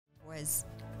was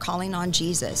calling on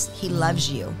Jesus. He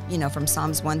loves you, from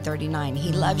Psalms 139.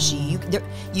 He loves you.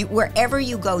 You wherever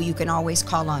you go, you can always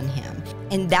call on him.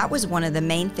 And that was one of the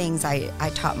main things I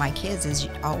taught my kids is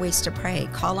always to pray.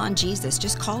 Call on Jesus.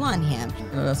 Just call on him.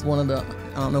 That's one of the,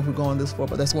 I don't know if we're going this far,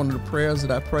 but that's one of the prayers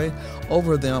that I pray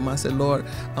over them. I said, Lord,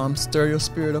 stir your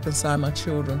spirit up inside my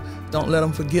children. Don't let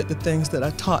them forget the things that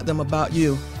I taught them about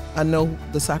you. I know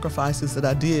the sacrifices that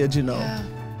I did,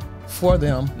 for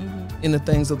them in the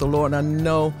things of the Lord. And I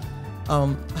know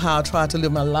how I try to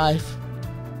live my life,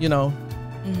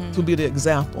 to be the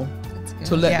example,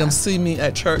 to let them see me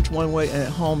at church one way and at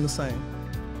home the same.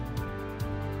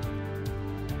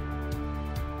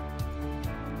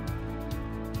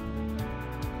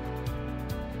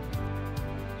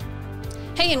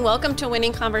 Hey, and welcome to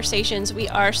Winning Conversations. We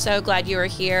are so glad you are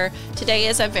here. Today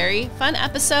is a very fun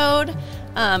episode.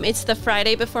 It's the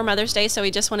Friday before Mother's Day, so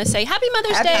we just want to say Happy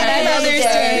Mother's Day. Happy Mother's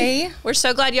Day. We're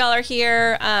so glad y'all are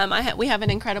here. We have an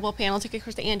incredible panel. Of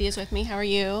course, Andy is with me. How are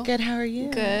you? Good. How are you?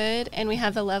 Good. And we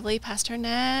have the lovely Pastor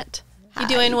Annette. Hi. You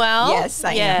doing well? Yes,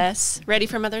 I am. Yes. Ready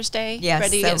for Mother's Day? Yes,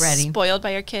 ready to get spoiled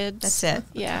by your kids? That's it.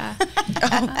 Yeah.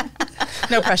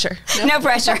 No pressure. No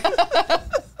pressure.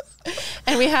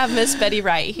 And we have Miss Betty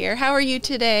Wright here. How are you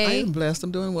today? I am blessed.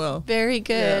 I'm doing well. Very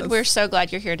good. Yes. We're so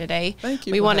glad you're here today. Thank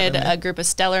you. We wanted a group of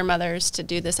stellar mothers to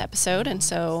do this episode, and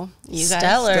so you guys.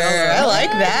 Stellar. I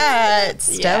like that.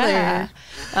 Stellar.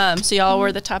 Yeah. So y'all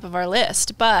were the top of our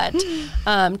list. But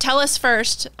tell us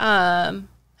first how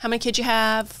many kids you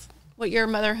have, what your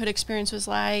motherhood experience was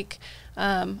like.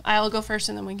 I'll go first,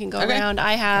 and then we can go around.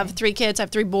 I have 3 kids. I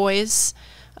have 3 boys.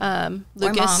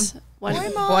 Lucas.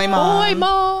 Boy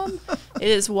mom. It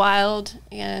is wild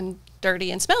and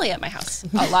dirty and smelly at my house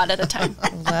a lot of the time.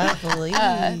 Lovely.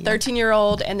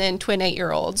 13-year-old and then twin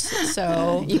 8-year-olds.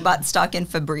 So You bought stock in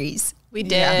Febreze. we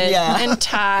did. Yeah. And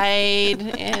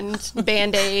Tide and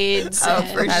Band-Aids. Oh, and,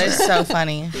 for That is so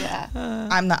funny. Yeah.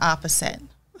 I'm the opposite.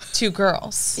 2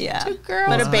 girls. Yeah. 2 girls.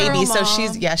 But a baby, girl so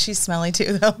mom. she's smelly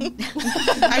too, though.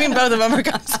 I mean, both of them are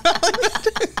kind of smelly,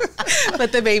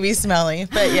 but the baby's smelly.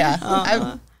 But yeah,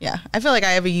 I feel like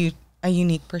I have a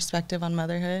unique perspective on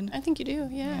motherhood. I think you do,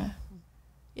 yeah.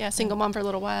 Single mom for a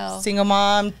little while. Single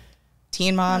mom,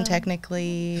 teen mom,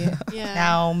 technically. Yeah.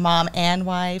 Now mom and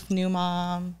wife, new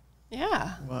mom.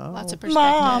 Yeah. Wow. Lots of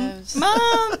Mom. perspectives.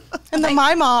 Mom. And then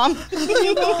my mom.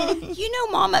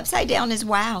 Mom upside down is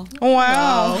wow.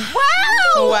 Wow. Wow.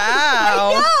 Wow.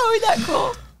 I know. Isn't that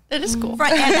cool? It is cool.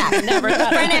 Front and back. Never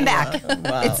thought Front of and it.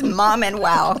 back. It's mom and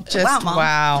wow. Just wow, Mom.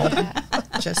 wow.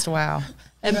 Just wow.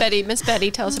 And Miss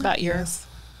Betty, tell us about your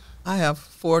I have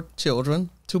 4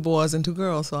 children, 2 boys and 2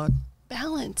 girls, so I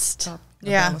balanced.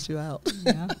 balance you out.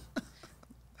 Yeah.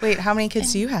 Wait, how many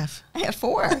kids do you have? I have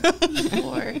 4.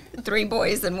 4. 3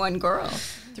 boys and 1 girl.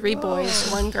 3 boys,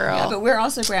 1 girl. Yeah, but we're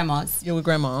also grandmas. Yeah, we're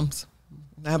grandmoms.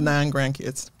 I have 9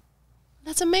 grandkids.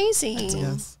 That's amazing.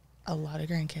 Yes. A lot of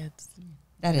grandkids.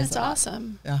 That is That's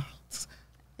awesome. Yeah.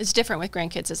 It's different with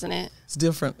grandkids, isn't it? It's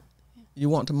different. You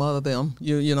want to mother them.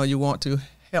 You want to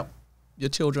help your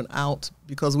children out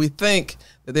because we think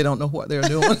that they don't know what they're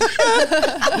doing.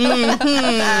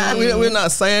 We're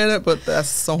not saying it, but that's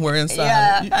somewhere inside.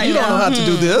 Yeah, you don't know how to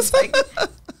do this.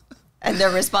 And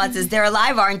their response is, they're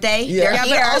alive, aren't they? Yeah. They're Yeah,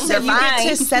 here. but also They're you get fine.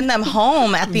 to send them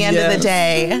home at the end of the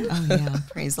day. Oh, yeah.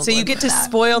 Praise the So Lord you get for to that.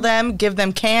 spoil them, give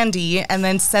them candy, and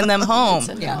then send them home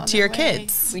Send them on to your their way.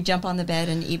 kids. We jump on the bed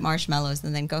and eat marshmallows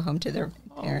and then go home to their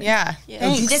parents. Yeah. Yeah.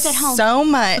 Thanks Do this at home. so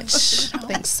much.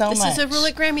 Thanks so This much. is a rule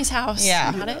at Grammy's house. Yeah.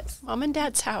 Not at Mom and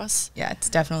Dad's house. Yeah, it's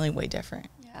definitely way different.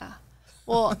 Yeah.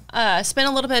 Well, spent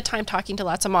a little bit of time talking to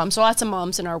lots of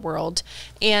moms in our world,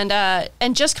 and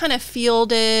just kind of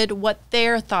fielded what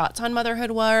their thoughts on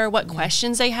motherhood were, what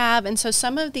questions they have. And so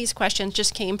some of these questions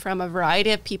just came from a variety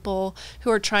of people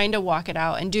who are trying to walk it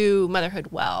out and do motherhood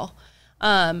well.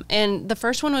 And the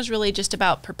first one was really just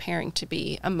about preparing to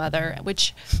be a mother,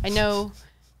 which I know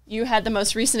you had the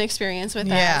most recent experience with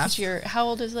that. Yeah. How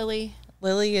old is Lily?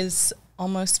 Lily is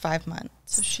almost 5 months.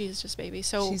 So she's just baby.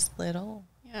 So She's little.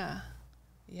 yeah.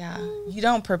 Yeah. You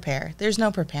don't prepare. There's no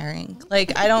preparing.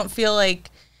 Like, I don't feel like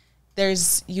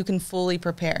you can fully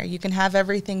prepare. You can have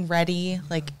everything ready,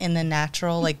 like in the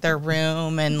natural, like their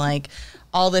room and like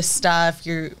all this stuff,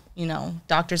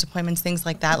 doctor's appointments, things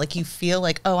like that. Like you feel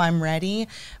like, oh, I'm ready.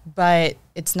 But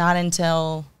it's not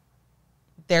until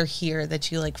they're here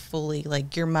that you like fully,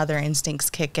 like your mother instincts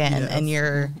kick in and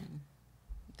you're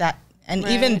that. And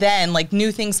even then, like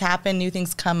new things happen, new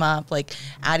things come up. Like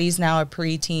Addie's now a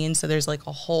preteen, so there's like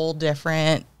a whole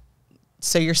different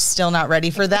so you're still not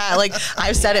ready for that. Like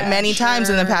I've said it many times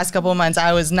in the past couple of months,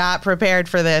 I was not prepared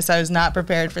for this. I was not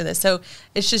prepared for this. So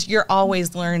it's just, you're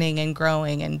always learning and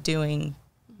growing and doing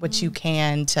what you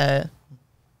can to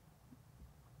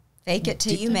fake it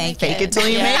till you make it. Fake it till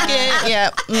you make it.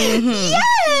 Yep. Mm-hmm.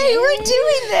 Yay, we're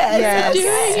doing this. Yes.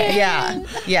 Okay.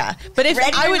 Yeah. But if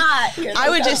Ready I or would, not, here I they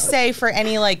would go. just say for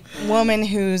any like woman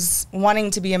who's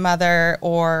wanting to be a mother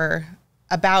or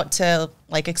about to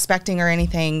like expecting or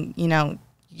anything, you know,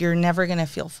 you're never going to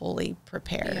feel fully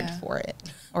prepared for it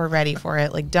or ready for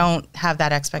it. Like, don't have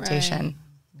that expectation.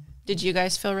 Right. Did you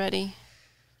guys feel ready?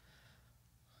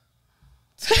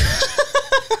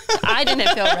 I didn't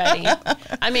feel ready.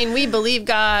 I mean, we believe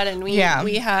God, and we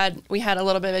had a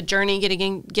little bit of a journey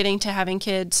getting to having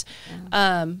kids.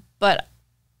 But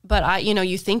I, you know,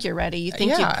 you think you're ready. You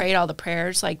think you prayed all the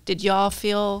prayers. Like, did y'all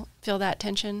feel that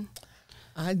tension?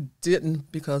 I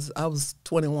didn't, because I was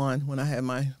 21 when I had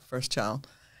my first child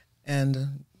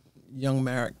and young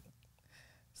married.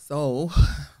 So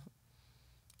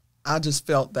I just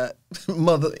felt that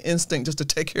mother instinct just to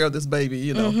take care of this baby,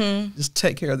 you know, just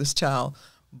take care of this child.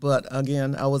 But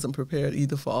again, I wasn't prepared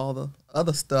either for all the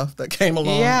other stuff that came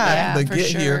along after they get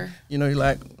here. You know, you're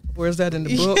like, where's that in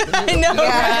the book? I know.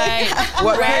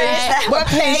 Right. What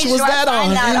page was that on?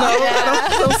 You know,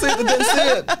 I don't see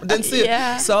it. Didn't see it.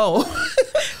 Yeah. So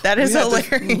That is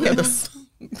hilarious. We had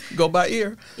to go by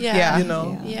ear. Yeah. You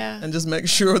know, and just make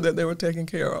sure that they were taken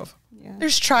care of.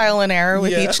 There's trial and error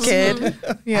with each kid.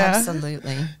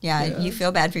 Absolutely. Yeah, you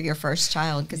feel bad for your first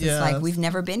child because it's like, we've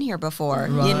never been here before.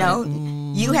 Right. You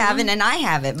know, you haven't and I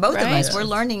haven't. Both of us, we're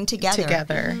learning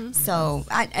together. So,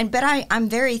 I'm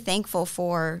very thankful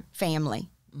for family.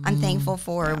 I'm thankful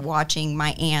for watching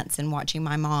my aunts and watching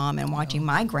my mom and watching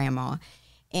my grandma.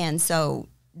 And so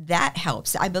that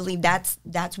helps. I believe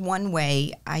that's one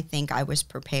way I think I was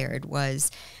prepared,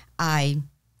 was I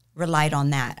relied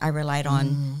on that. I relied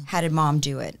on how did mom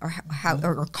do it, or how,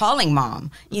 or calling mom,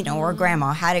 you know, or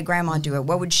grandma. How did grandma do it?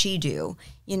 What would she do?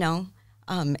 You know,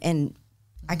 and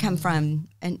I come from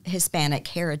an Hispanic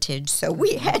heritage, so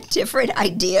we had different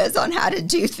ideas on how to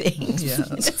do things.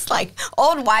 Yes. It's like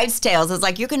old wives' tales. It's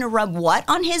like, you're going to rub what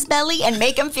on his belly and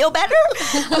make him feel better?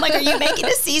 I'm like, are you making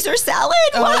a Caesar salad?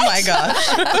 Oh What? my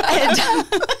gosh.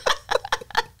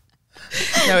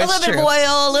 No, A it's little bit true. of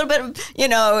oil, a little bit of, you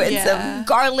know, and some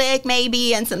garlic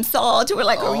maybe, and some salt. We're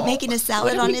like, are we making a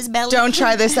salad on his belly? Don't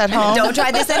try this at home. Don't try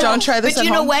this at home. Don't try this but at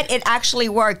you know home. what? It actually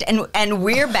worked. And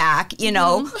we're back, you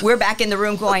know, we're back in the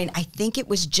room going, I think it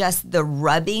was just the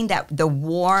rubbing, that the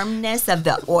warmness of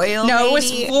the oil. No, it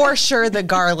maybe. was for sure the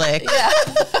garlic.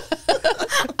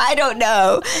 I don't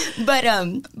know. But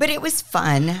it was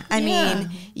fun. I mean,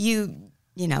 you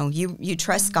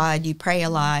trust God, you pray a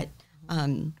lot.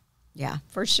 Yeah,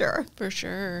 for sure. For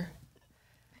sure.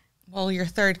 Well, your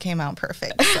third came out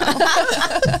perfect. So.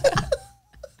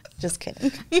 Just kidding.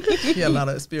 You had a lot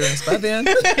of experience by then.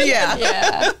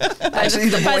 Yeah. Actually,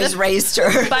 the boys raised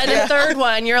her. By the third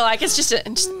one, you're like, it's just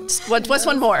what's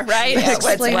one more, right? Yeah, It's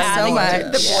what's explains one so more? much.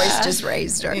 The boys just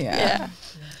raised her. Yeah.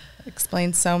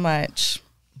 Explains so much.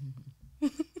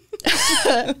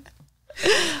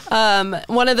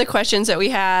 One of the questions that we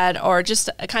had, or just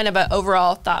a kind of an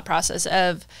overall thought process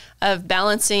of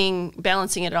balancing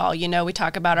it all. You know, we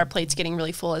talk about our plates getting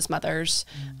really full as mothers.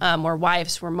 We're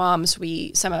wives, we're moms.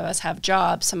 Some of us have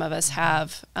jobs, some of us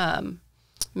have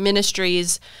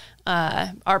ministries,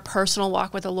 our personal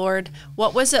walk with the Lord.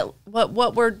 What was it?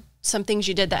 What were some things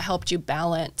you did that helped you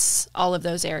balance all of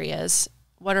those areas?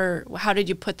 How did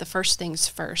you put the first things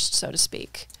first, so to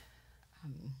speak?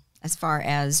 As far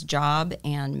as job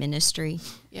and ministry,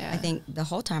 Yeah. I think the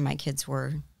whole time my kids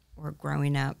were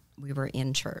growing up, we were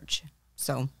in church.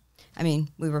 So, I mean,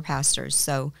 we were pastors,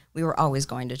 so we were always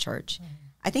going to church.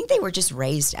 I think they were just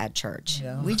raised at church.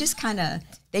 Yeah. We just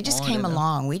they just came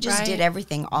along. We just did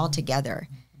everything all together.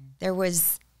 There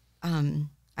was,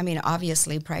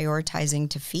 obviously prioritizing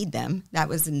to feed them. That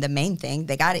was the main thing.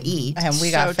 They got to eat. And we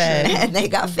got fed. And they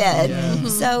got fed.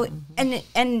 So,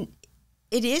 and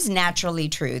it is naturally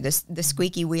true. The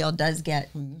squeaky wheel does get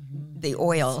the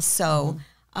oil. So,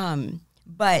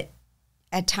 but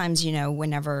at times, you know,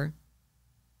 whenever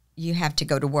you have to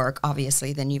go to work,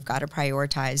 obviously, then you've got to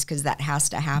prioritize because that has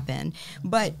to happen.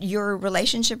 But your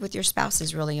relationship with your spouse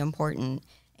is really important.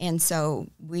 And so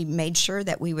we made sure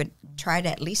that we would try to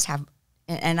at least have,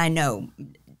 and I know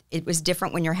it was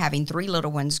different when you're having 3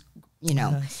 little ones, you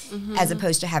know, as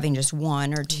opposed to having just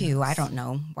 1 or 2. I don't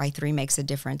know why 3 makes a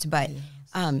difference, but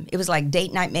it was like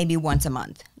date night maybe once a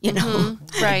month, you know.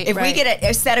 Right. If we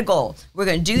get set a goal, we're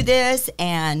going to do this,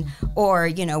 or,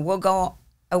 you know, we'll go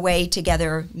away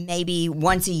together maybe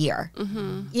once a year.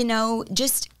 You know,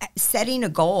 just setting a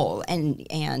goal,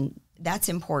 and that's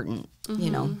important, you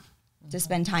know, to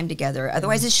spend time together.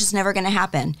 Otherwise, it's just never going to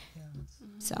happen.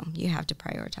 So you have to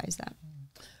prioritize that.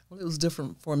 Well, it was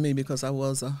different for me because I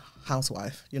was a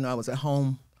housewife. You know, I was at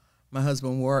home. My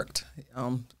husband worked.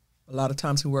 A lot of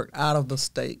times he worked out of the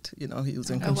state. You know, he was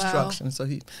in construction, so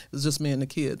it was just me and the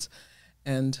kids.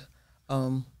 And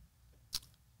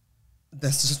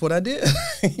that's just what I did.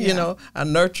 You know, I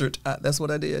nurtured. That's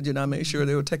what I did. You know, I made sure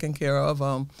they were taken care of.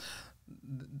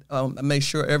 I made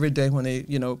sure every day when they,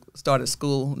 you know, started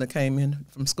school, when they came in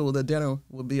from school, the dinner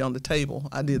would be on the table.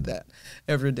 I did that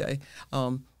every day.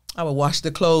 I would wash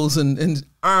the clothes and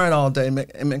iron all day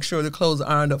and make sure the clothes are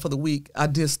ironed up for the week. I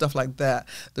did stuff like that.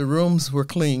 The rooms were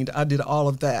cleaned. I did all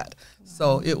of that.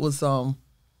 So it was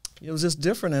just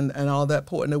different and all that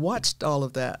important. They watched all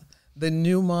of that. They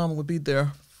knew Mom would be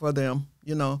there for them,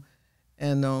 you know,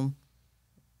 and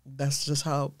that's just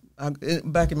how,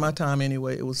 back in my time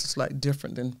anyway, it was just like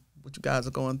different than what you guys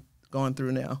are going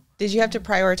through now. Did you have to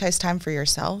prioritize time for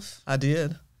yourself? I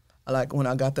did. Like when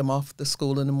I got them off to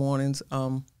school in the mornings,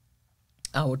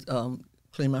 I would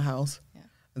clean my house,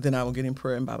 and then I would get in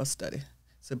prayer and Bible study.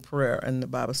 So prayer and the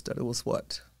Bible study was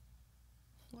what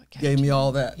gave me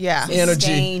all that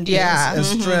energy and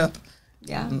strength.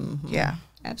 Yeah,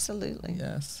 absolutely.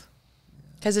 Yes.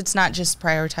 Because it's not just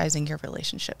prioritizing your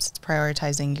relationships; it's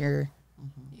prioritizing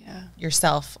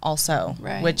yourself also.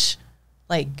 Right. Which,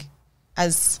 like,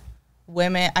 as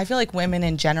women, I feel like women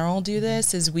in general do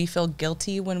this. Is we feel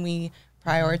guilty when we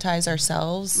prioritize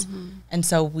ourselves, and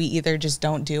so we either just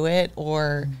don't do it,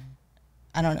 or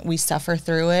I don't know, we suffer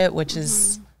through it, which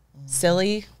is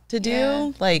silly to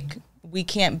do. Like, we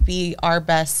can't be our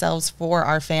best selves for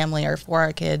our family or for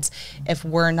our kids if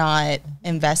we're not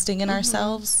investing in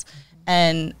ourselves.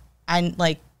 And I'm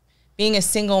like, being a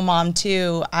single mom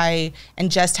too, and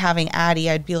just having Addie,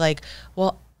 I'd be like,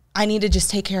 well, I need to just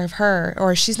take care of her,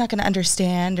 or she's not going to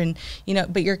understand. And, you know,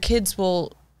 but your kids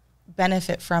will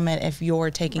benefit from it if you're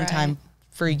taking time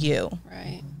for you.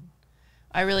 Right.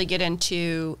 I really get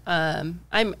into, I'm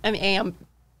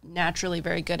naturally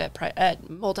very good at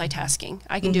multitasking.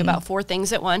 I can do about 4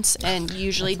 things at once and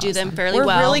usually do them fairly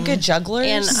well. We're really good jugglers.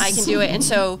 And I can do it. And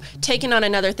so taking on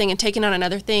another thing and taking on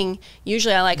another thing,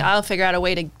 usually I'll figure out a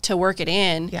way to work it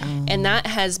in. Yeah. And that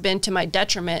has been to my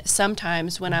detriment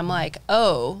sometimes when I'm like,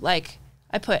 oh, like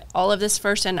I put all of this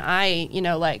first, and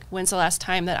when's the last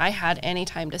time that I had any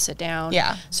time to sit down?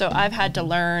 Yeah. So I've had to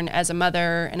learn as a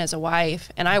mother and as a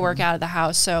wife, and I work out of the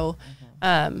house, so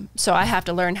I have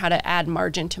to learn how to add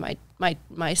margin to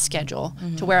my schedule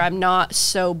to where I'm not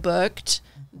so booked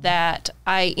that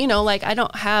I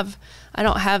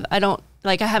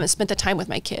haven't spent the time with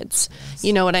my kids.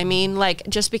 You know what I mean? Like,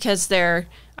 just because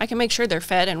I can make sure they're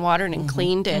fed and watered and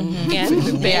cleaned and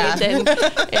bathed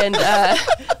and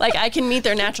like I can meet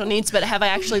their natural needs, but have I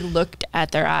actually looked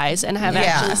at their eyes and have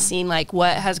actually seen like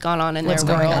what has gone on in their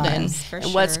world and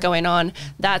what's going on?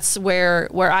 That's where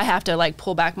I have to like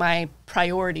pull back my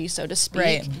priorities, so to speak.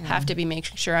 Right. Have to be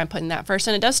making sure I'm putting that first,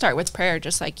 and it does start with prayer,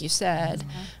 just like you said.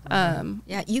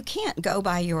 You can't go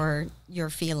by your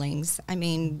feelings. I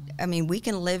mean, we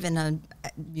can live in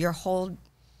your whole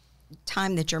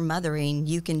time that you're mothering,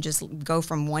 you can just go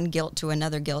from one guilt to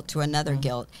another guilt to another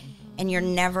guilt, and you're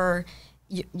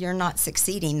not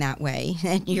succeeding that way,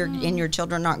 and your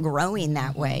children not growing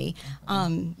that way,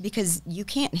 because you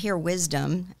can't hear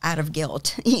wisdom out of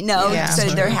guilt, you know. So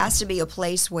there has to be a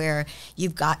place where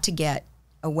you've got to get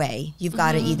away. You've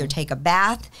got to either take a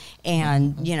bath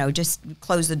and, you know, just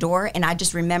close the door. And I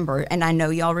just remember, and I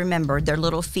know y'all remember, their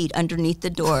little feet underneath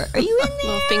the door. Are you in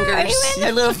there? Little fingers. Are you in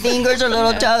there? Little fingers or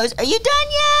little toes. Are you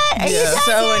done yet? Are you done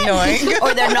so yet? Annoying.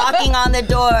 Or they're knocking on the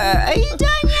door. Are you done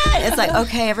yet? It's like,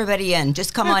 okay, everybody in.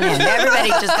 Just come on in. Everybody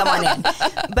just come on in.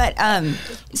 But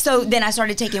so then I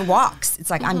started taking walks. It's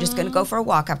like, I'm just going to go for a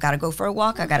walk. I've got to go for a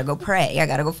walk. I got to go pray. I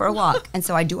got to go for a walk. And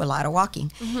so I do a lot of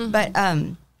walking. But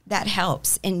that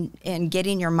helps in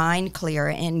getting your mind clear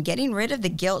and getting rid of the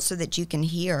guilt so that you can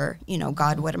hear, you know,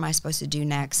 God, what am I supposed to do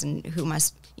next? And who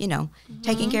must, you know,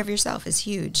 taking care of yourself is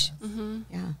huge.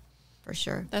 Yeah, for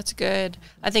sure. That's good.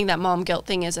 I think that mom guilt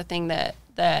thing is a thing that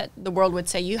the world would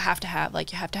say you have to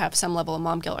have some level of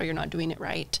mom guilt or you're not doing it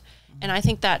right. And I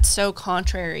think that's so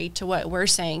contrary to what we're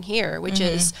saying here, which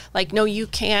is like, no, you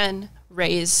can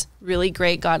raise really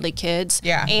great godly kids,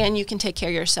 and you can take care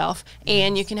of yourself,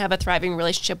 and you can have a thriving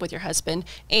relationship with your husband,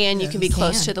 and you can be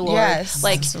close to the Lord.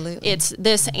 Like absolutely. It's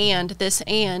this and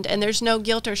there's no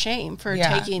guilt or shame for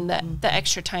taking the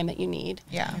extra time that you need,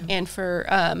 and for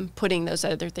putting those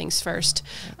other things first.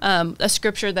 A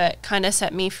scripture that kind of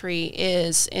set me free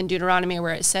is in Deuteronomy,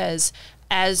 where it says,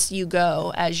 as you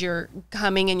go, as you're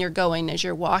coming and you're going, as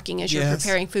you're walking, as you're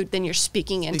preparing food, then you're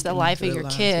speaking into the life of your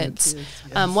kids.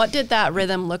 What did that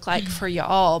rhythm look like for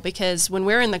y'all? Because when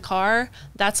we're in the car,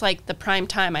 that's like the prime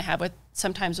time I have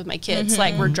sometimes with my kids.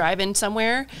 Like we're driving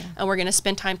somewhere and we're going to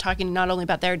spend time talking not only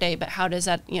about their day, but how does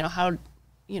that,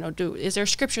 is there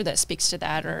scripture that speaks to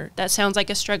that? Or that sounds like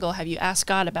a struggle. Have you asked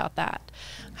God about that?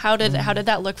 How did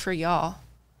that look for y'all?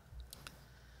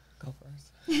 Go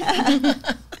first.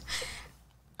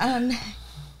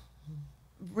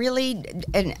 Really,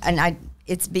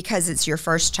 it's because it's your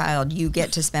first child, you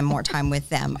get to spend more time with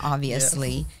them,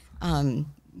 obviously.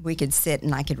 We could sit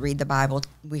and I could read the Bible.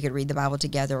 We could read the Bible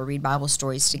together or read Bible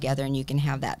stories together, and you can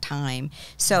have that time.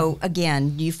 So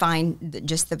again, you find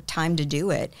just the time to do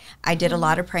it. I did a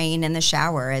lot of praying in the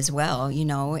shower as well,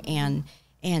 and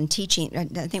teaching.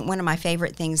 I think one of my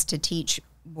favorite things to teach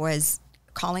was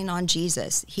calling on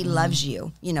Jesus. He loves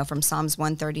you, from Psalms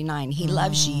 139. He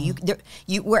loves you.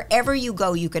 You wherever you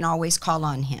go, you can always call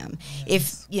on him.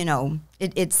 If,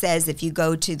 it says if you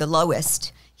go to the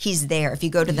lowest, he's there. If you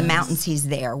go to the mountains, he's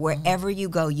there. Wherever you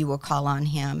go, you will call on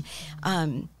him.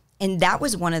 And that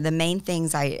was one of the main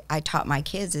things I taught my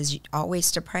kids, is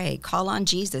always to pray. Call on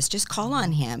Jesus. Just call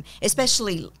on him,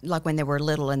 especially like when they were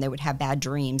little and they would have bad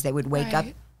dreams. They would wake up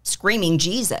screaming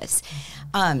Jesus.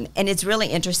 And it's really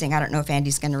interesting. I don't know if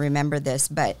Andy's going to remember this,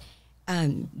 but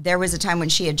there was a time when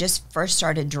she had just first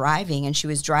started driving, and she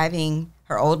was driving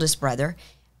her oldest brother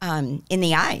in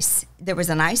the ice. There was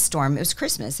an ice storm. It was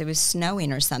Christmas. It was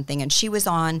snowing or something. And she was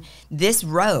on this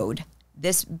road,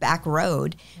 this back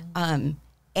road,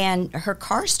 and her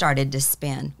car started to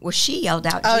spin. Well, she yelled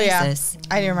out, Jesus.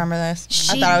 Yeah. I do remember this.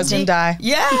 I thought I was going to die.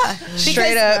 Yeah.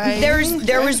 Straight up.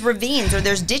 There was ravines, or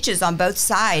there's ditches on both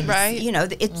sides. Right.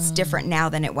 It's different now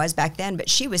than it was back then, but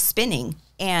she was spinning.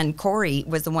 And Corey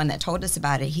was the one that told us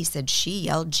about it. He said she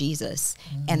yelled Jesus,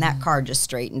 and that car just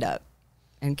straightened up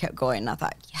and kept going. And I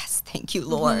thought, yes, thank you,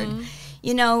 Lord.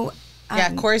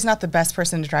 Corey's not the best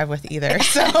person to drive with either.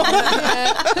 So.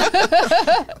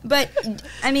 But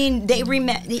they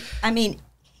remember.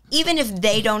 Even if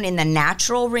they don't in the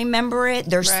natural remember it,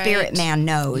 their spirit man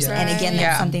knows. And again,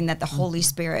 that's something that the Holy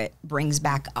Spirit brings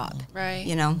back up. Right.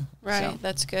 So,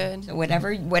 that's good. So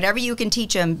whatever you can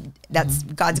teach them, that's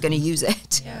God's going to use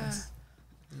it. Yeah.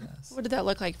 Yes. What did that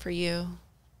look like for you?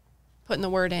 Putting the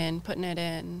word in, putting it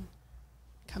in,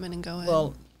 coming and going.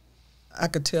 Well, I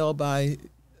could tell by,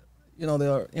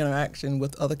 their interaction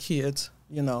with other kids.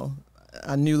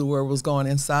 I knew the word was going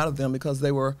inside of them because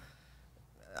they were.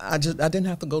 I didn't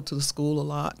have to go to the school a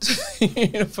lot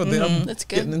for them That's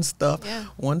good. getting in stuff. Yeah.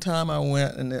 One time I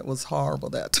went, and it was horrible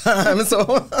that time.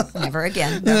 So Never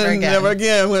again. Never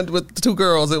again. Went with the two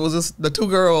girls. It was just the two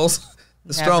girls,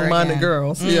 the strong-minded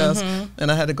girls. Yes,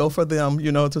 and I had to go for them,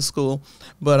 to school.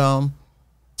 But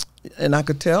and I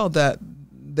could tell that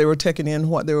they were taking in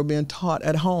what they were being taught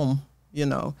at home.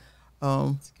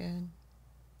 That's good.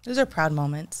 Those are proud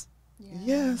moments. Yeah.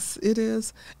 Yes, it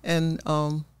is, and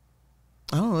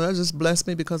I don't know, that just blessed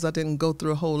me because I didn't go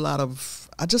through a whole lot of,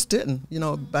 I just didn't,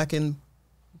 back in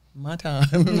my time,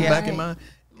 back in my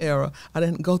era, I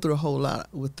didn't go through a whole lot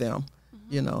with them,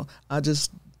 I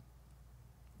just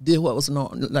did what was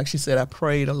normal. Like she said, I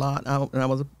prayed a lot, and I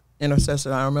was an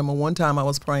intercessor. I remember one time I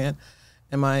was praying,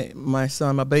 and my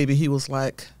son, my baby, he was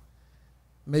like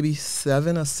maybe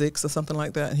 7 or 6 or something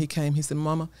like that, and he came, he said,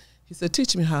 Mama, he said,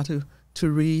 teach me how to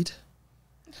read.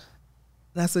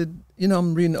 And I said,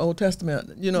 I'm reading the Old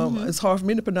Testament. It's hard for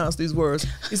me to pronounce these words.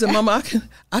 He said, Mama,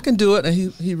 I can do it. And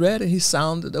he read it. He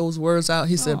sounded those words out.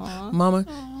 He said, Mama,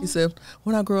 he said,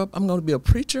 when I grow up, I'm going to be a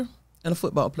preacher and a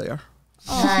football player.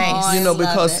 Nice.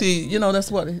 Because he,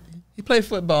 that's what he played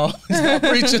football. He's not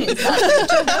preaching.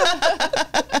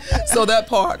 So that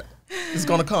part is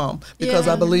going to come because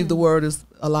I believe the word is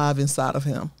alive inside of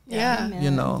him. Yeah.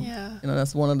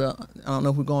 That's one of the, I don't know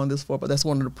if we're going this far, but that's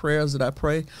one of the prayers that I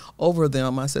pray over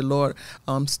them. I say, Lord,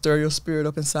 stir your spirit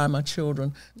up inside my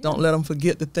children. Don't let them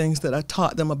forget the things that I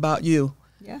taught them about you.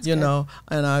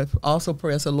 And I also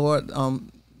pray, I say, Lord,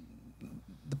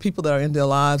 the people that are in their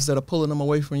lives that are pulling them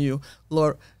away from you,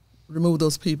 Lord, remove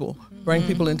those people. Bring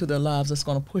people into their lives that's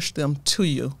going to push them to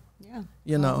you.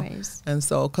 Always. And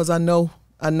so, because I know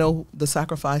the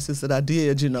sacrifices that I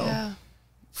did,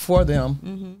 for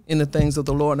them in the things of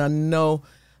the Lord. And I know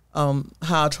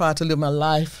how I try to live my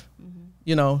life,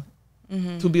 you know,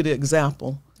 to be the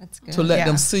example. That's good. To let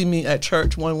them see me at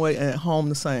church one way and at home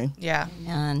the same. Yeah.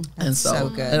 Man, that's And so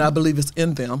good. And I believe it's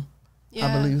in them. Yeah.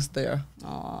 I believe it's there.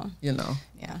 Aw. You know.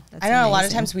 Yeah. That's I know a lot of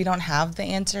amazing. times we don't have the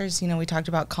answers. You know, we talked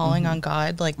about calling on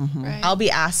God. Like, Right. I'll be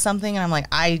asked something and I'm like,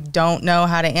 I don't know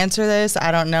how to answer this.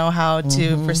 I don't know how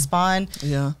to respond.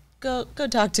 Yeah. Go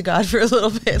talk to God for a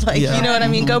little bit. Like, Yeah. you know what I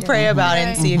mean? Go pray about it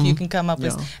and see if you can come up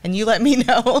with, Yeah. and you let me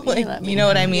know. Like, let me you know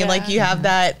what I know. mean? Like, Yeah. you have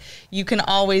that, you can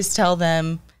always tell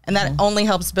them, and that only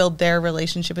helps build their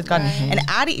relationship with God. Right. And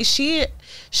Addie,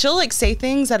 she'll like say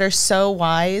things that are so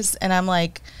wise, and I'm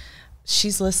like,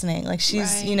 she's listening. Like,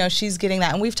 she's, Right. you know, she's getting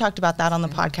that. And we've talked about that on the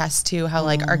podcast too, how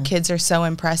like our kids are so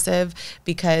impressive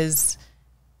because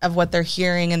of what they're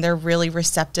hearing, and they're really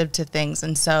receptive to things.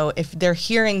 And so if they're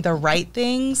hearing the right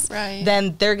things, Right.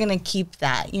 then they're going to keep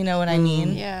that. You know what I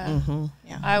mean? Yeah.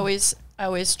 Yeah. I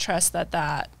always trust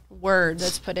that word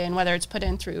that's put in, whether it's put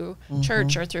in through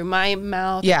church or through my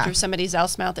mouth Yeah. or through somebody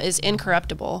else's mouth, is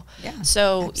incorruptible. Yeah,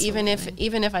 So even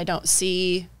if I don't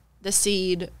see the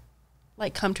seed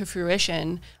like come to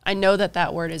fruition, I know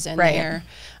that word is in Right. there.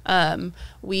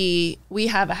 We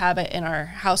have a habit in our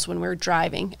house when we're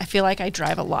driving. I feel like I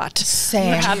drive a lot.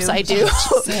 Same. Perhaps I do.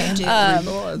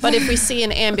 Lord. But if we see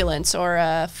an ambulance or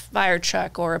a fire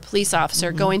truck or a police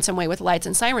officer going some way with lights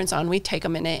and sirens on, we take a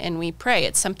minute and we pray.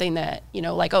 It's something that, you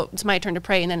know, like, oh, it's my turn to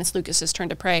pray, and then it's Lucas's turn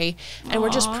to pray. And we're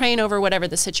just praying over whatever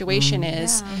the situation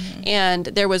is. And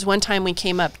there was one time we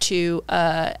came up to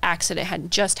an accident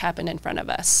had just happened in front of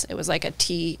us. It was like a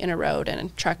T in a road, and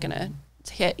a truck and a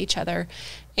hit each other.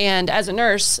 And as a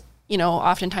nurse, you know,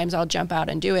 oftentimes I'll jump out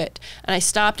and do it. And I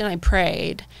stopped and I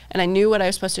prayed, and I knew what I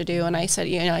was supposed to do. And I said,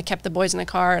 you know, I kept the boys in the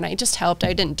car, and I just helped.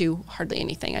 I didn't do hardly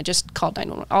anything. I just called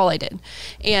 911, all I did.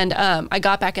 And I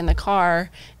got back in the car,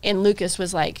 and Lucas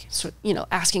was like, you know,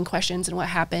 asking questions and what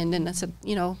happened. And I said,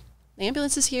 you know, the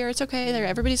ambulance is here. It's okay.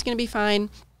 Everybody's going to be fine.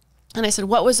 And I said,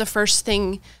 what was the first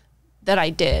thing that I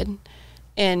did?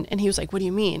 And he was like, what do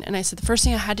you mean? And I said, the first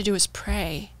thing I had to do was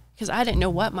pray, because I didn't know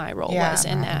what my role was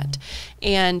in that.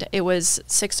 And it was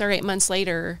 6 or 8 months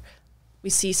later, we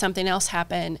see something else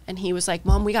happen, and he was like,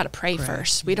 Mom, we got to pray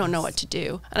first. We don't know what to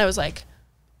do. And I was like,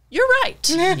 you're right.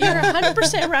 You're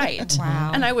 100% right.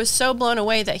 Wow. And I was so blown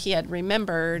away that he had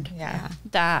remembered Yeah.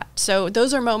 that. So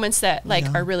those are moments that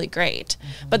are really great.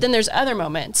 But then there's other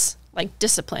moments like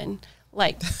discipline,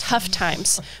 like tough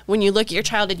times when you look at your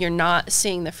child and you're not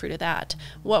seeing the fruit of that.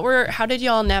 How did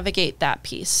y'all navigate that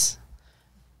piece?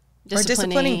 Or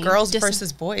disciplining girls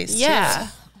versus boys. Yeah.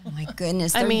 Oh my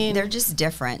goodness. I mean, they're just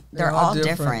different. They're They're all all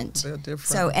different. different. They're different.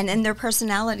 So, and their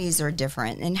personalities are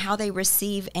different, and how they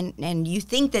receive, and you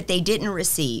think that they didn't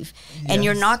receive, and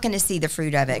you're Yes. not going to see the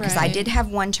fruit of it. Because I Right. did have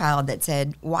one child that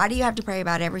said, why do you have to pray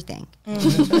about everything?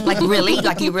 Like, really?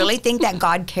 Like, you really think that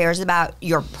God cares about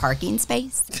your parking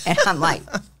space? And I'm like,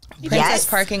 Princess yes.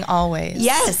 parking always.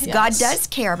 Yes, God does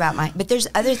care about but there's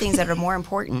other things that are more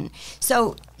important.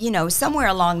 So, you know, somewhere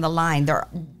along the line,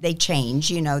 they change,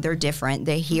 you know, they're different,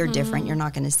 they hear different, you're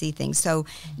not going to see things. So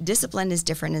discipline is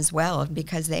different as well,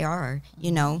 because they are,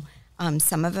 you know,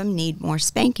 some of them need more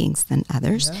spankings than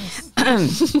others,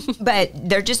 but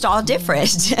they're just all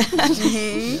different.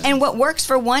 And what works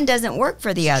for one doesn't work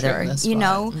for the other, That's you right.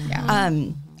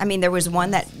 know? I mean, there was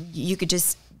one that you could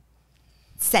just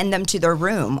send them to their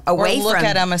room away Or look from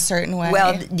at them a certain way.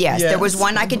 Well, yes, there was Yes.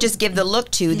 one I could just give the look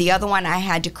to. The other one I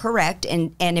had to correct,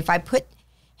 and if I put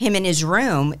him in his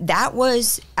room, that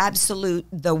was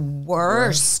the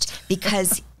worst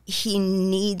because he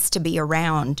needs to be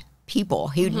around people.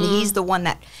 He's the one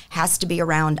that has to be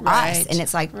around us, Right. and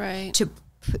it's like Right.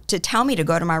 to tell me to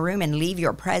go to my room and leave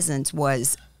your presence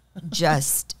was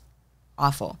just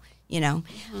awful. You know,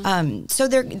 so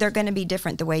they're going to be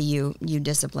different the way you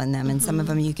discipline them, and some of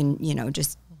them you can, you know,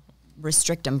 just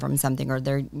restrict them from something, or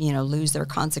they're, you know, lose their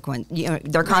consequence. You know,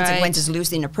 their consequence is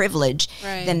losing a privilege.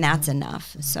 Right. Then that's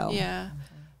enough. So Yeah.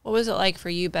 What was it like for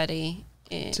you, Betty?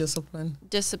 Discipline.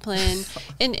 Discipline.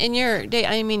 In your day,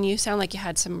 I mean, you sound like you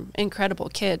had some incredible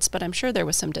kids, but I'm sure there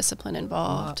was some discipline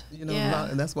involved. You know, yeah.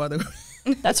 and that's why they're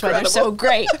That's why they're so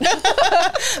great.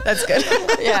 That's good.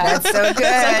 Yeah. that's so good.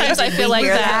 Sometimes I Did feel we like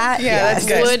hear that. Yeah, that's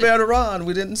good. Would- spare the rod.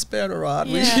 We didn't spare the rod.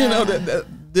 We, Yeah. you know,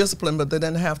 that discipline, but they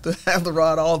didn't have to have the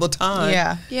rod all the time.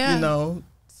 Yeah. Yeah. You know,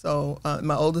 so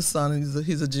my oldest son,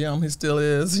 he's a gem. He still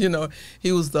is. You know,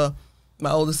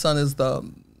 my oldest son is the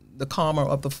calmer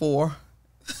of the four.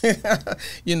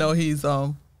 You know, he's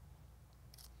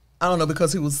I don't know,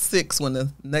 because he was 6 when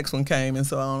the next one came, and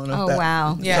so I don't know. Oh, if that,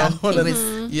 wow. Yeah. So, He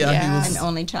was yeah, Yeah. he was an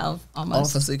only child on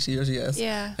almost. for 6 years. Yes.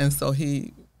 Yeah. And so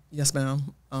yes,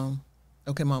 ma'am.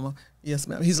 Okay, Mama. Yes,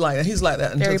 ma'am. He's like that. He's like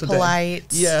that until Very today. polite.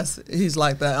 Yes, he's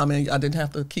like that. I mean, I didn't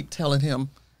have to keep telling him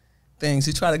things.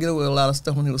 He tried to get away with a lot of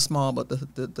stuff when he was small, but the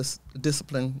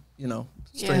discipline,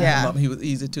 straightened him up. He was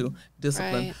easy to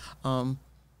discipline. Right.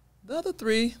 The other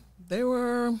three, they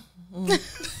were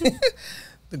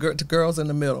the girls in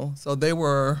the middle. So they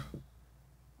were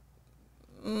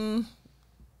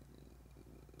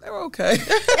okay.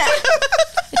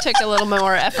 It took a little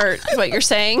more effort, is what you're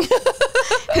saying.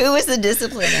 Who was the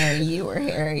disciplinary? You or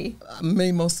Harry?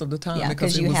 Me most of the time. Yeah,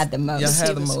 because you had the most. Yeah, I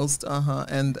had the most.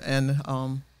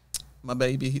 And my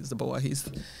baby, he's the boy.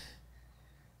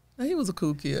 He was a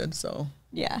cool kid. So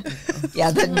yeah.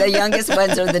 The youngest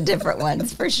ones are the different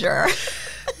ones for sure.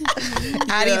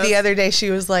 Addie, the other day, she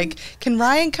was like, can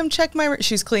Ryan come check my room?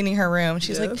 She's cleaning her room.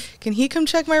 She's like, can he come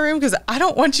check my room? Because I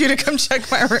don't want you to come check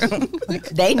my room. Like,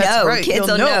 they know. Right. Kids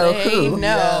will know who.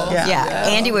 Know. Yeah.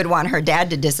 Andy would want her dad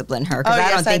to discipline her because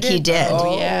I don't think he did.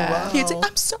 Oh, yeah. Wow. He'd say,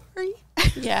 I'm sorry.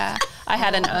 Yeah. I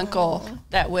had an uncle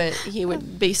that he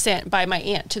would be sent by my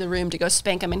aunt to the room to go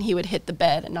spank him, and he would hit the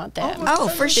bed and not them. Oh,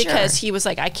 for sure. Because he was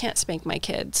like, I can't spank my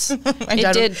kids. My It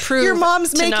dad did would, prove your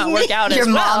mom's to making not me. work out Your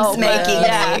as well. mom's making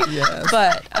me. Yes.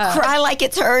 But Cry like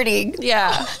it's hurting.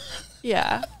 yeah.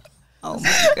 Oh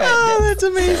my goodness. Oh, that's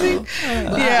amazing.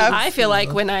 Yeah. I feel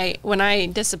like when I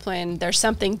discipline, there's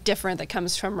something different that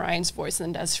comes from Ryan's voice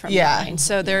than does from mine.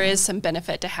 So there is some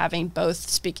benefit to having both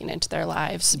speaking into their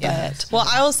lives. But Well,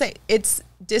 I will say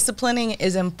disciplining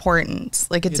is important.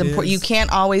 Like it's It important. is. You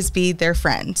can't always be their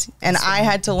friend. And I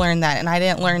had to learn that, and I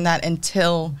didn't learn that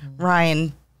until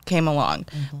Ryan came along.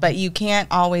 But you can't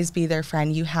always be their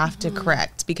friend. You have to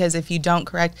correct, because if you don't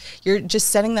correct, you're just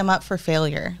setting them up for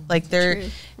failure. Like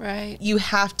right. you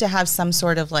have to have some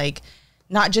sort of like,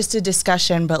 not just a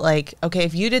discussion, but like, okay,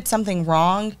 if you did something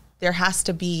wrong, there has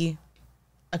to be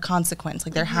a consequence.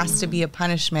 Like there has to be a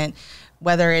punishment,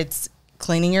 whether it's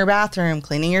cleaning your bathroom,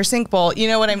 cleaning your sink bowl, you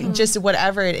know what I mean? Just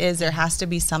whatever it is, there has to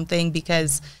be something,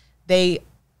 because they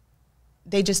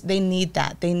need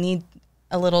that. They need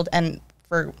a little, and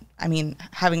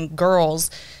having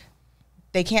girls,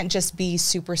 they can't just be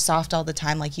super soft all the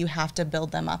time. Like you have to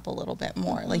build them up a little bit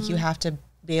more. Like you have to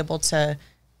be able to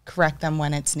correct them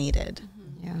when it's needed.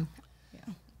 Yeah.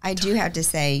 I do have to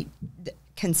say,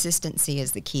 consistency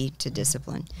is the key to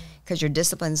discipline, because your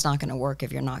discipline's not going to work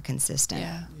if you're not consistent.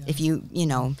 Yeah. If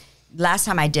last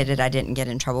time I did it, I didn't get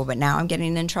in trouble, but now I'm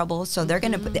getting in trouble. So they're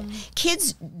going to put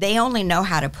kids, they only know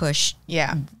how to push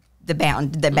the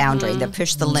boundary, they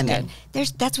push the limit.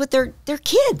 That's what they're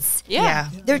kids. Yeah.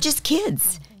 They're just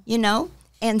kids,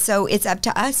 And so it's up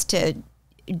to us to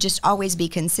just always be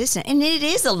consistent. And it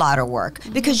is a lot of work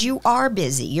because you are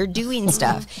busy, you're doing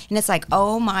stuff. And it's like,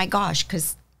 oh my gosh,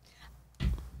 because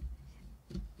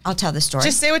I'll tell the story.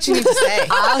 Just say what you need to say.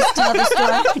 I'll tell the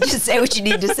story. Just say what you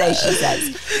need to say, she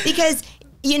says. Because,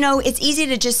 it's easy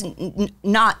to just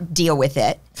not deal with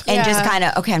it and just kind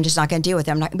of, okay, I'm just not going to deal with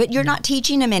it. But you're not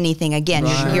teaching them anything. Again,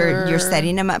 Right. you're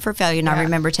setting them up for failure. And I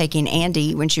remember taking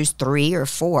Andy when she was 3 or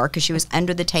 4, because she was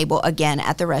under the table again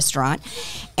at the restaurant.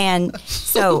 And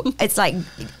so it's like,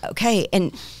 okay.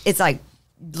 And it's like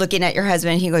looking at your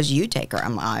husband, he goes, you take her.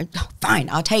 I'm like, fine,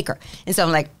 I'll take her. And so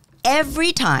I'm like,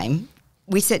 every time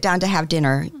we sit down to have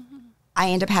dinner, I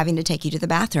end up having to take you to the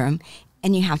bathroom,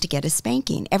 and you have to get a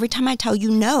spanking. Every time I tell you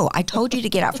no, I told you to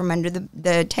get out from under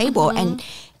the table,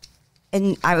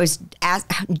 and I was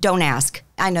asked, don't ask.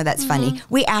 I know that's funny.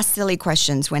 We ask silly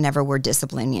questions whenever we're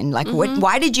disciplining. Like,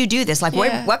 why did you do this? Like,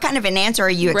 what kind of an answer are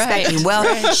you expecting? Right.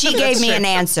 Well, she gave me an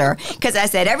answer, because I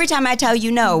said, every time I tell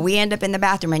you no, we end up in the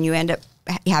bathroom and you end up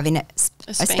having a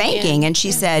spanking. And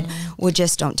she said, well,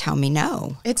 just don't tell me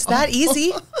no. It's that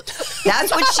easy.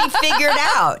 That's what she figured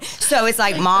out. So it's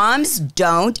like, moms,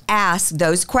 don't ask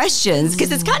those questions,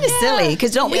 because it's kind of silly.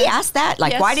 Because don't we ask that?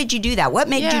 Like, why did you do that? What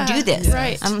made you do this?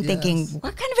 Right. I'm thinking,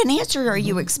 what kind of an answer are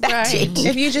you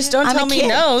expecting? If you just don't I'm tell a me kid.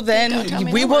 no,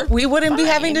 then we wouldn't be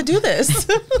having to do this.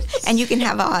 And you can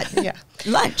have a hot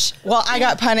lunch. Well, I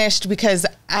got punished because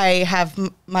I have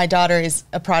my daughter is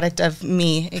a product of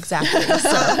me. Exactly.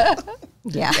 So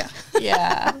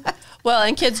Yeah. Well,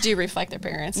 and kids do reflect their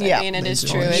parents. I mean, it is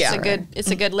true.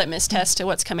 It's a good litmus test to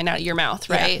what's coming out of your mouth,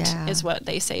 right? Yeah. Is what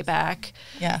they say back.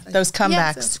 yeah, those That's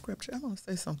comebacks. scripture. I want to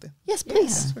say something. Yes,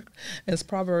 please. It's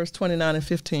Proverbs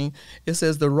 29:15. It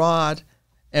says, the rod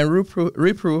and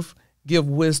reproof give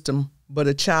wisdom, but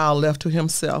a child left to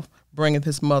himself bringeth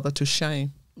his mother to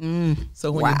shame.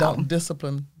 So when you don't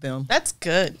discipline them, That's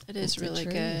good. It is really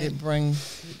good.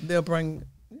 they'll bring,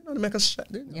 to make us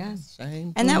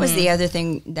shame. And that was the other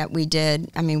thing that we did.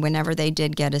 I mean, whenever they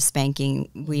did get a spanking,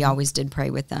 we always did pray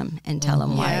with them and tell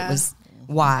them why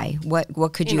why,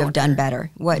 what could you have done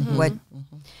better?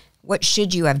 What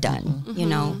should you have done? You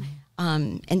know,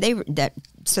 and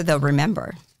so they'll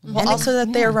remember. Well, also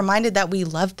that they're reminded that we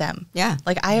love them. Yeah.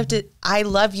 Like I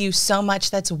love you so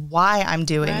much. That's why I'm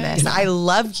doing this. I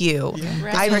love you.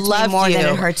 Right. I It hurts me love more you.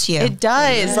 than it hurts you. It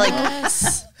does. Yes.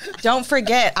 Like, don't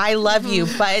forget, I love you,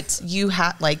 but you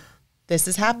have, like, this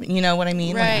is happening. You know what I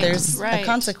mean? Right. Like, there's a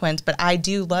consequence, but I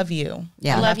do love you.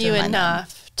 Yeah. I love you remind them.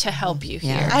 enough to help you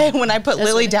here. When I put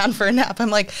Lily down for a nap, I'm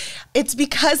like, it's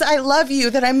because I love you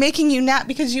that I'm making you nap,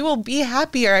 because you will be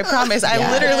happier. I promise.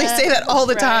 I literally say that all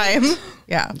the time.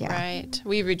 Yeah. Right.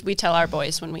 We tell our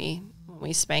boys when we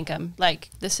spank them, like,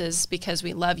 this is because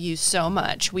we love you so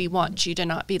much. We want you to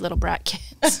not be little brat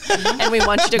kids. And we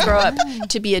want you to grow up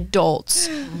to be adults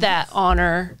that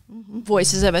honor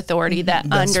voices of authority, that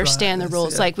understand the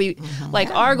rules. Like like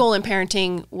our goal in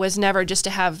parenting was never just to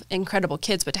have incredible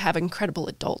kids, but to have incredible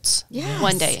adults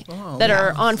one day that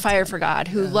are on fire for God,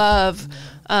 who love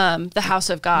the house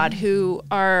of God, who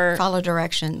are follow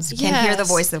directions, can hear the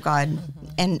voice of God,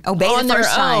 and obey on the their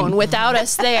first own time. without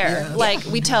us there. Like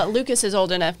we tell, Lucas is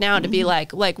old enough now to be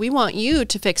like, we want you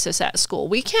to fix this at school.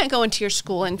 We can't go into your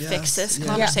school and fix this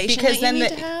conversation because that you then need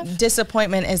to have.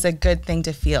 disappointment is a good thing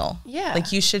to feel. Yeah.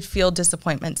 Like, you should feel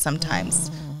disappointment sometimes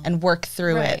and work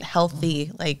through it.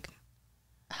 Healthy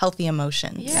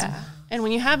emotions. Yeah. And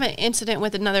when you have an incident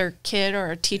with another kid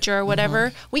or a teacher or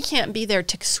whatever, we can't be there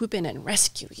to swoop in and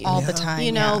rescue you all the time.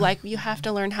 You know, like, you have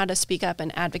to learn how to speak up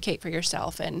and advocate for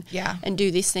yourself and do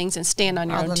these things and stand on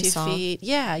your own 2 feet.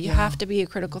 Yeah, you have to be a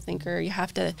critical thinker. You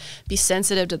have to be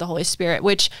sensitive to the Holy Spirit,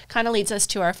 which kind of leads us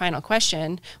to our final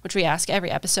question, which we ask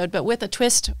every episode, but with a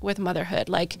twist with motherhood,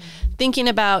 like thinking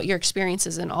about your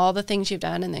experiences and all the things you've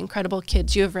done and the incredible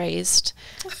kids you have raised.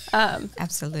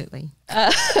 Absolutely.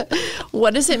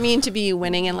 What does it mean to be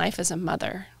winning in life as a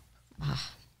mother?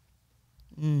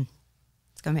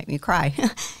 It's gonna make me cry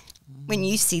when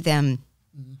you see them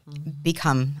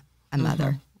become a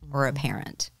mother or a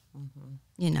parent,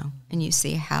 you know, and you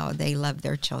see how they love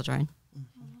their children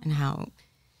and how,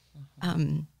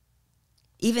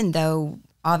 even though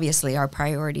obviously our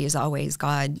priority is always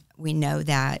God, we know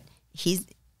that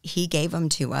he gave them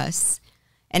to us,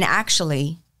 and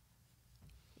actually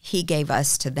he gave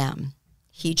us to them.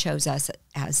 He chose us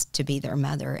as to be their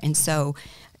mother. And so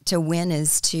to win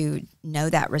is to know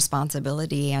that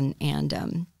responsibility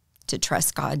and to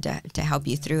trust God to help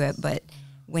you through it. But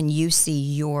when you see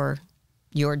your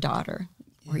daughter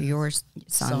or your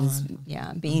sons,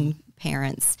 being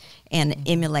parents and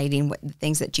emulating the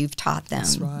things that you've taught them,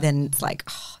 then it's like,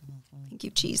 oh, thank you,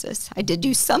 Jesus. I did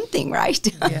do something right.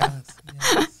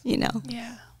 You know?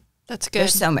 Yeah, that's good.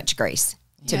 There's so much grace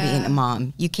to being a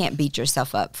mom. You can't beat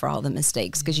yourself up for all the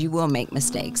mistakes, because you will make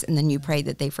mistakes, and then you pray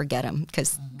that they forget them,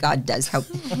 because God does help.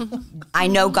 I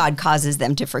know God causes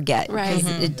them to forget,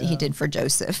 because he did for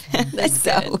Joseph.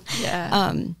 So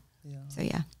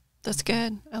that's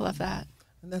good. I love that.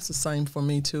 And that's the same for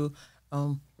me too.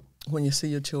 When you see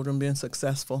your children being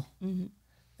successful,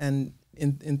 and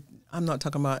in I'm not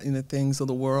talking about in the things of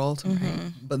the world,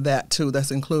 but that too,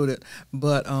 that's included.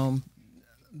 But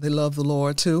they love the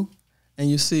Lord too. And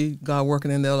you see God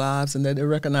working in their lives, and that they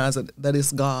recognize that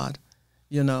it's God,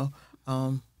 you know.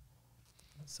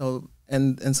 So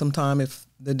and sometimes if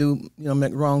they do, you know,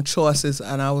 make wrong choices,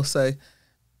 and I will say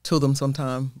to them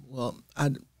sometime, well, I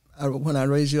when I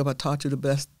raised you up, I taught you the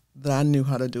best that I knew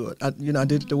how to do it. I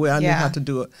did it the way I knew how to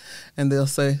do it. And they'll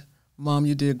say, Mom,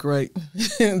 you did great.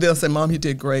 They'll say, Mom, you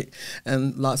did great.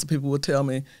 And lots of people will tell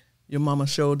me, your mama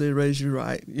sure did raise you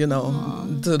right, you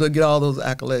know, to get all those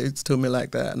accolades to me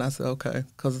like that. And I said, okay,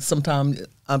 because sometimes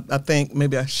I think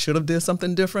maybe I should have did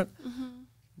something different,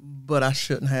 but I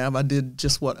shouldn't have. I did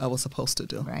just what I was supposed to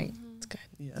do. Right. That's good.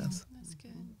 Yes. That's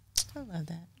good. I love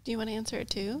that. Do you want to answer it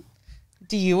too?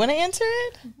 Do you want to answer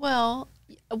it? Well,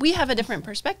 we have a different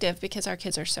perspective because our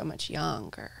kids are so much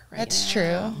younger right That's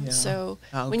now. true. Yeah. So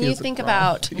Our when you kids are think grown.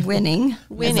 about Winning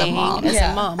as a mom. as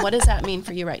a mom, what does that mean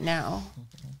for you right now?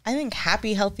 I think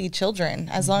happy, healthy children,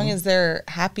 as long as they're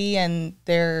happy and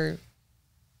they're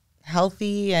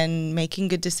healthy and making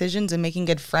good decisions and making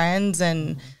good friends,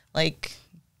 and like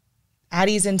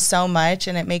Addie's in so much,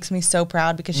 and it makes me so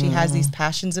proud because she has these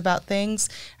passions about things.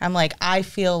 I'm like, I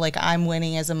feel like I'm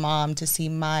winning as a mom to see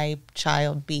my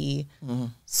child be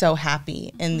so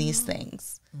happy in these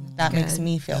things. That makes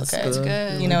me feel good. That's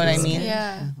good. You know what I mean?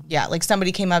 Yeah. Yeah, like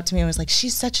somebody came up to me and was like,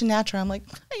 she's such a natural. I'm like,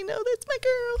 I know, that's my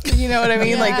girl. You know what I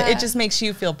mean? Like, it just makes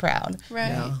you feel proud. Right.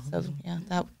 Yeah. So,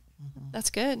 yeah, That's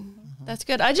good. That's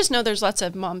good. I just know there's lots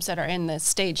of moms that are in the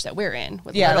stage that we're in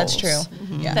with that's littles,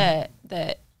 true. Yeah.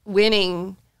 That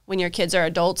winning when your kids are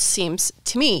adults seems,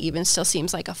 to me, even still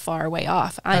seems like a far way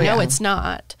off. I know it's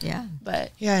not. Yeah.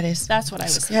 But Yeah, it is. that's what I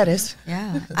was thinking. Yeah, it is.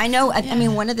 Yeah. I know. I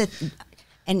mean, one of the,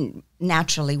 and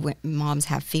naturally when moms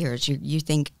have fears, you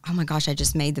think, oh my gosh, I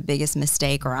just made the biggest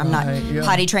mistake, or I'm not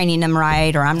potty training them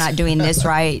right, or I'm not doing this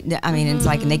right. I mean, it's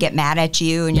like, and they get mad at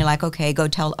you, and you're like, okay, go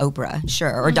tell Oprah,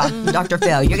 sure, or Dr.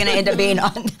 Phil. You're going to end up being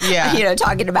on,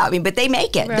 talking about me, but they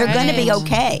make it. Right. They're going to be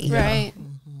okay. Right.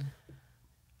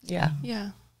 Yeah. Yeah.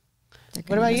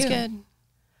 What about That's you?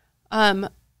 good.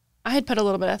 I had put a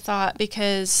little bit of thought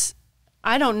because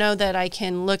I don't know that I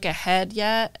can look ahead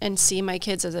yet and see my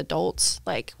kids as adults.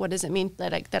 Like, what does it mean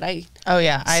that I Oh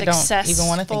yeah, I don't even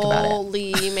want to think about it.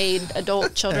 successfully made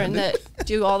adult children that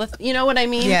do all the, you know what I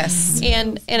mean? Yes.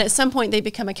 And at some point they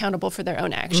become accountable for their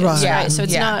own actions, Right. right? Yeah. So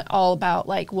it's Yeah. not all about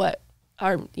like what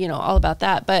are, all about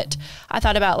that. But I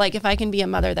thought about like, if I can be a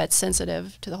mother that's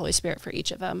sensitive to the Holy Spirit for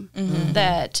each of them,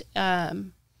 that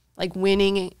like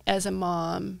winning as a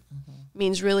mom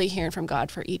means really hearing from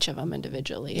God for each of them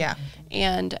individually. Yeah.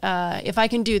 And if I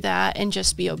can do that and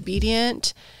just be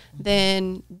obedient,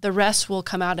 then the rest will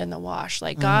come out in the wash.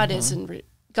 Like God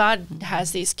God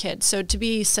has these kids. So to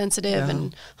be sensitive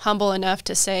and humble enough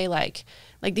to say like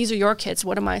these are your kids.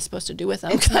 What am I supposed to do with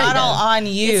them? It's not all on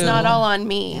you. It's not all on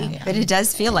me. But it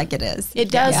does feel like it is.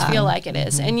 It does feel like it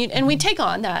is. And we take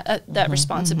on that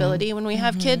responsibility when we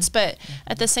have kids, but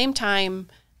at the same time,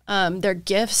 they're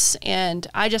gifts, and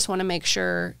I just want to make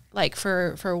sure, like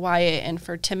for Wyatt and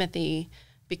for Timothy,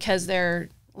 because they're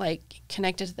like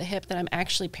connected to the hip, that I'm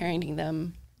actually parenting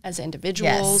them as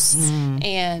individuals,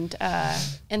 and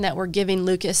that we're giving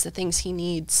Lucas the things he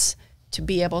needs to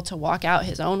be able to walk out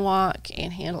his own walk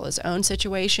and handle his own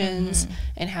situations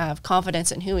and have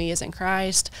confidence in who he is in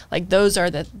Christ. Like those are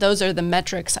the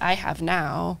metrics I have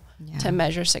now to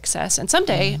measure success. And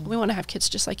someday we want to have kids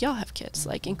just like y'all have kids,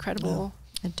 like incredible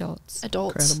adults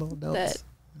Incredible adults. that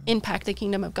impact the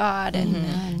kingdom of God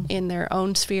and in their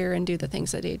own sphere and do the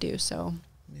things that they do. So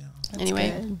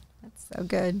anyway, Good. That's so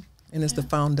good. And it's the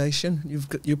foundation.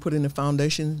 You're putting the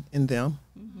foundation in them.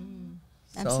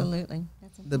 So Absolutely.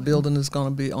 the building is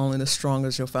going to be only as strong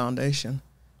as your foundation.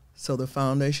 So the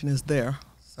foundation is there.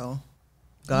 So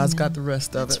God's got the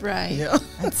rest of that's it. right. Yeah.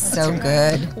 That's so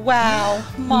good. Wow,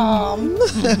 Mom.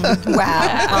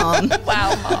 Wow.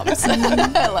 Wow, moms.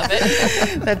 I love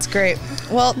it. That's great.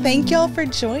 Well, thank y'all for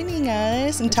joining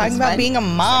us and talking about fun. being a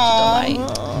mom.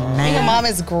 Delight. Being a mom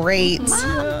is great.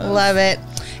 Love it.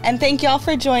 And thank y'all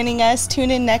for joining us. Tune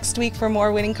in next week for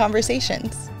more winning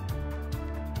conversations.